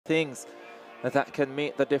things that can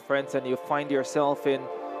make the difference, and you find yourself in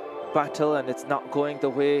battle and it's not going the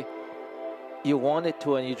way you want it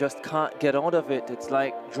to and you just can't get out of it. It's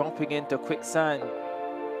like dropping into quicksand.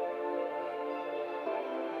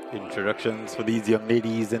 Introductions for these young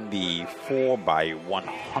ladies in the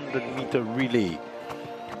 4x100 meter relay.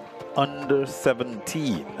 Under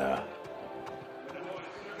 17.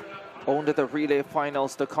 Only the relay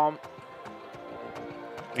finals to come.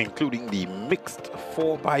 Including the mixed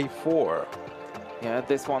 4x4. Yeah,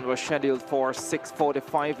 this one was scheduled for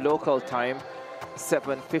 6:45 local time,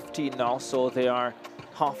 7:15 now, so they are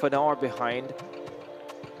half an hour behind.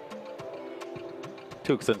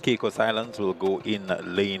 Turks and Caicos Islands will go in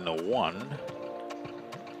lane 1.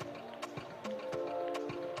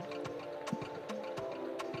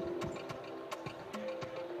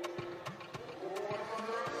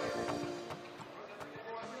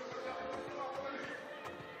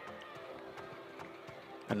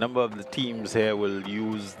 A number of the teams here will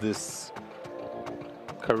use this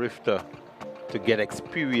CARIFTA to get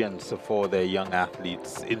experience for their young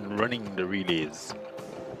athletes in running the relays.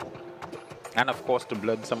 And of course to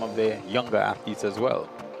blood some of their younger athletes as well.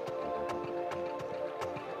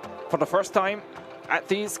 For the first time at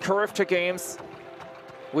these CARIFTA games,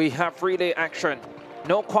 we have relay action.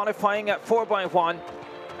 No qualifying at 4x1,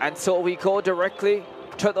 and so we go directly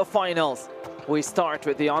to the finals. We start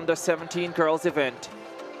with the under 17 girls event.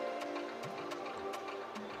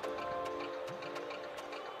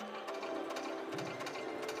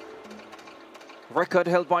 Record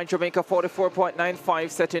held by Jamaica,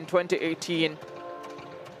 44.95, set in 2018.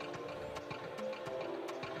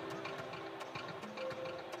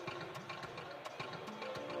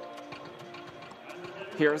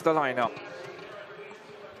 Here's the lineup.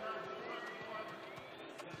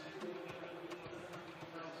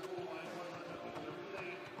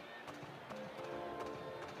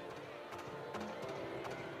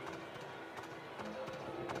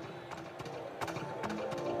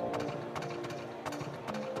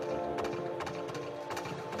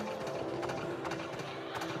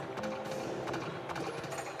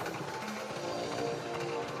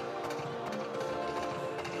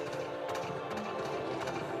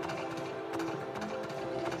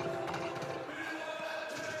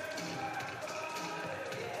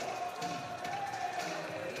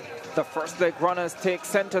 The first leg runners take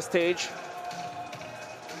center stage.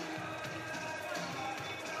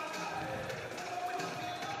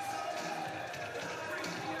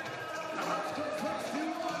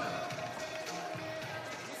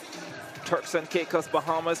 Turks and Caicos,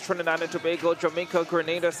 Bahamas, Trinidad and Tobago, Jamaica,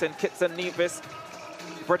 Grenada, St. Kitts and Nevis,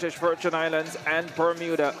 British Virgin Islands and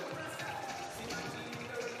Bermuda.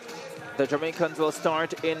 The Jamaicans will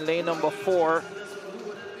start in lane number 4.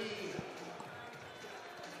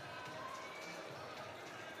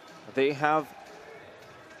 They have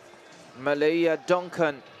Malaya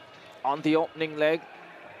Duncan on the opening leg.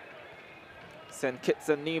 St. Kitts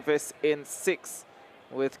and Nevis in 6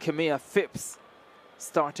 with Kimia Phipps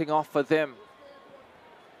starting off for them.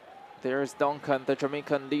 There's Duncan, the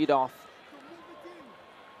Jamaican leadoff.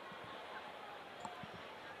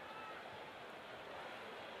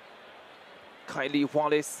 Kylie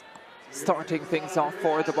Wallace starting things off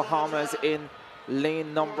for the Bahamas in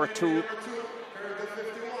lane number 2.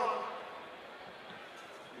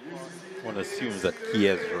 One assumes that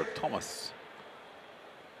Kiesra Thomas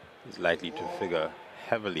is likely to figure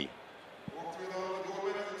heavily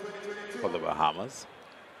for the Bahamas.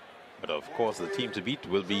 But of course the team to beat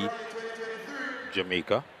will be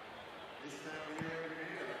Jamaica.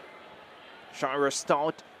 Shira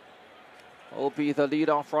Stout will be the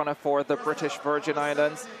leadoff runner for the British Virgin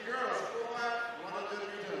Islands.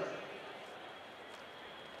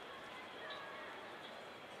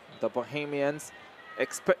 The Bahamians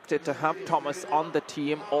expected to have Thomas on the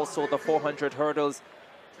team, also the 400 hurdles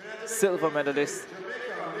silver medalist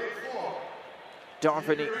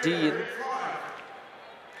Darvinique Dean.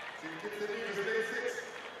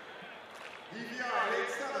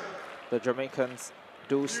 The Jamaicans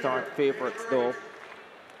do start favorites though.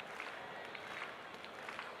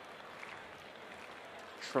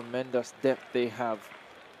 Tremendous depth they have.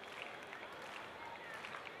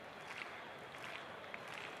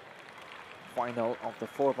 Final of the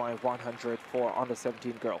 4x100 for under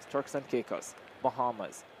 17 girls. Turks and Caicos,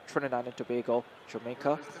 Bahamas, Trinidad and Tobago,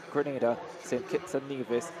 Jamaica, Grenada, St. Kitts and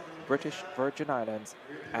Nevis, British Virgin Islands,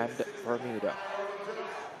 and Bermuda.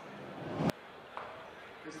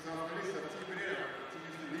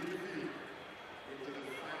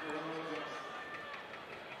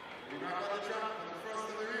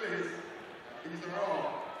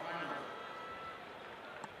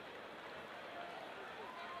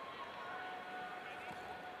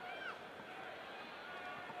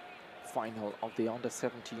 final of the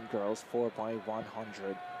under-17 girls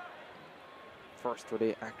 4x100 first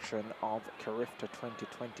relay action of CARIFTA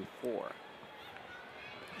 2024.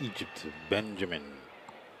 Egypt Benjamin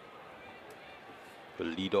will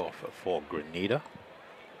lead off for Grenada.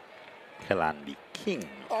 Kelandi King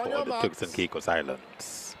for the Turks and Caicos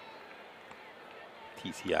Islands.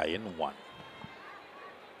 TCI in 1.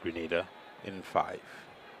 Grenada in 5.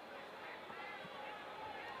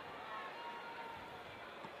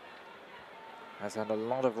 Has had a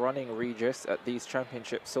lot of running, Regis, at these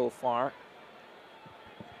championships so far.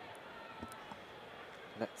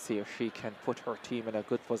 Let's see if she can put her team in a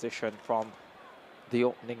good position from the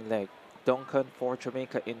opening leg. Duncan for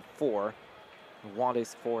Jamaica in 4.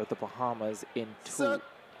 Wallace for the Bahamas in 2.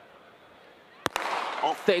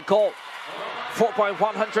 Off they go.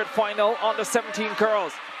 4x100 final on the 17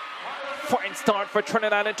 girls. Fine start for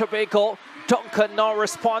Trinidad and Tobago. Duncan no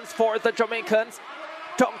response for the Jamaicans.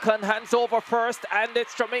 Duncan hands over first, and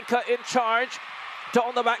it's Jamaica in charge.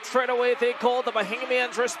 Down the back straight away they go. The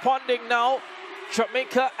Bahamians responding now.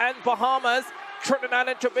 Jamaica and Bahamas. Trinidad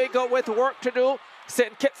and Tobago with work to do.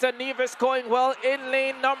 St. Kitts and Nevis going well in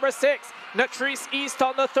lane number 6. Natrice East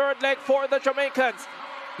on the 3rd leg for the Jamaicans.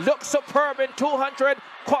 Looks superb in 200,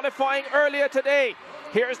 qualifying earlier today.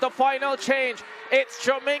 Here's the final change. It's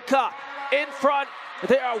Jamaica in front.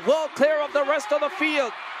 They are well clear of the rest of the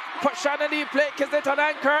field. Pashanadi Blake is it an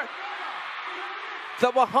anchor.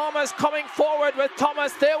 The Bahamas coming forward with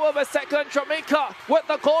Thomas. They will be second. Jamaica with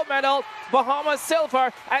the gold medal. Bahamas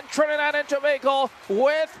silver. And Trinidad and Tobago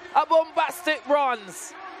with a bombastic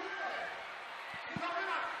bronze.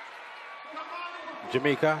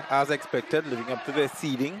 Jamaica, as expected, living up to their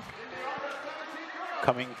seeding.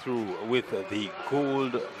 Coming through with the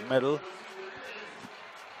gold medal.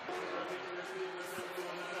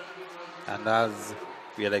 And as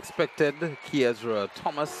we had expected, Kiezra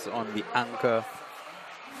Thomas on the anchor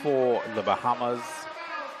for the Bahamas.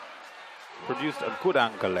 Produced a good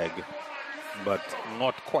anchor leg, but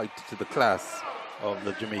not quite to the class of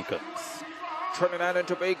the Jamaicans. Trinidad and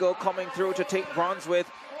Tobago coming through to take bronze with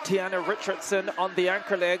Tiana Richardson on the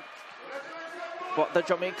anchor leg. But the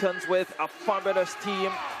Jamaicans with a fabulous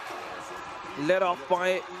team, led off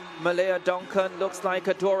by Malaya Duncan. Looks like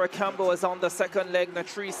Adora Campbell is on the 2nd leg.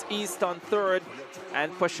 Natrice East on 3rd.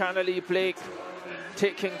 And Pashanali Blake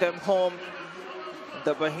taking them home.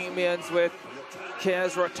 The Bahamians with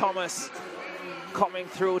Kiezra Thomas coming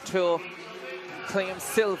through to claim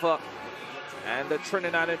silver. And the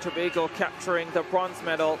Trinidad and Tobago capturing the bronze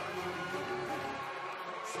medal.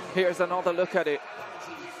 Here's another look at it.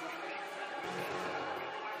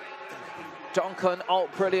 Duncan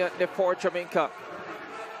out brilliantly for Jamaica.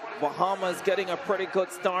 Bahamas getting a pretty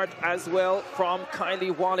good start as well from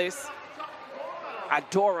Kylie Wallace.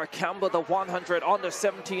 Adora Campbell, the 100 under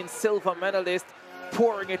 17 silver medalist,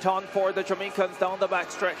 pouring it on for the Jamaicans down the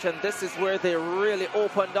backstretch. And this is where they really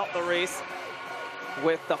opened up the race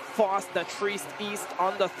with the fast Natrice East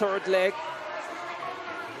on the 3rd leg.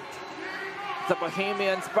 The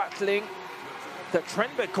Bahamians battling. The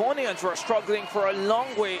Trinbagonians were struggling for a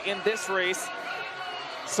long way in this race.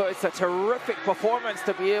 So it's a terrific performance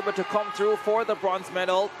to be able to come through for the bronze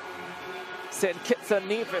medal. St. Kitts and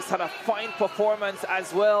Nevis had a fine performance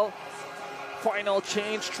as well. Final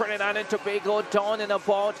change, Trinidad and Tobago down in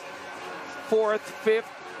about 4th, 5th.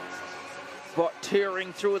 But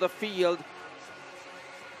tearing through the field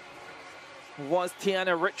was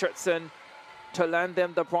Tiana Richardson to land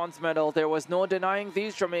them the bronze medal. There was no denying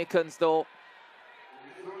these Jamaicans though.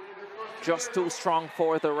 Just too strong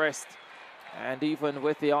for the rest. And even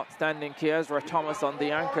with the outstanding Kiezra Thomas on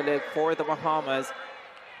the anchor leg for the Bahamas,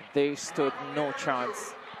 they stood no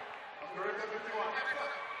chance.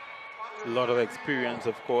 A lot of experience,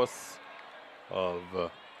 of course, of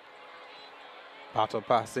battle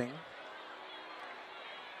passing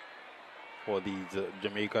for these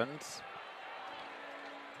Jamaicans.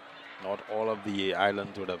 Not all of the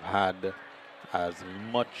islands would have had as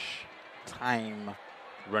much time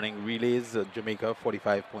running relays. Jamaica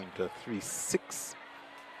 45.36.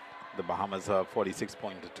 The Bahamas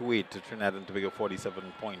 46.28. Trinidad and Tobago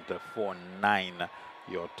 47.49.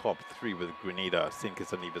 Your top 3 with Grenada, St.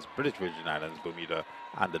 Kitts and Nevis, British Virgin Islands, Bermuda,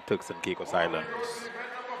 and the Turks and Caicos Islands.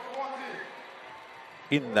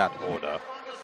 In that order.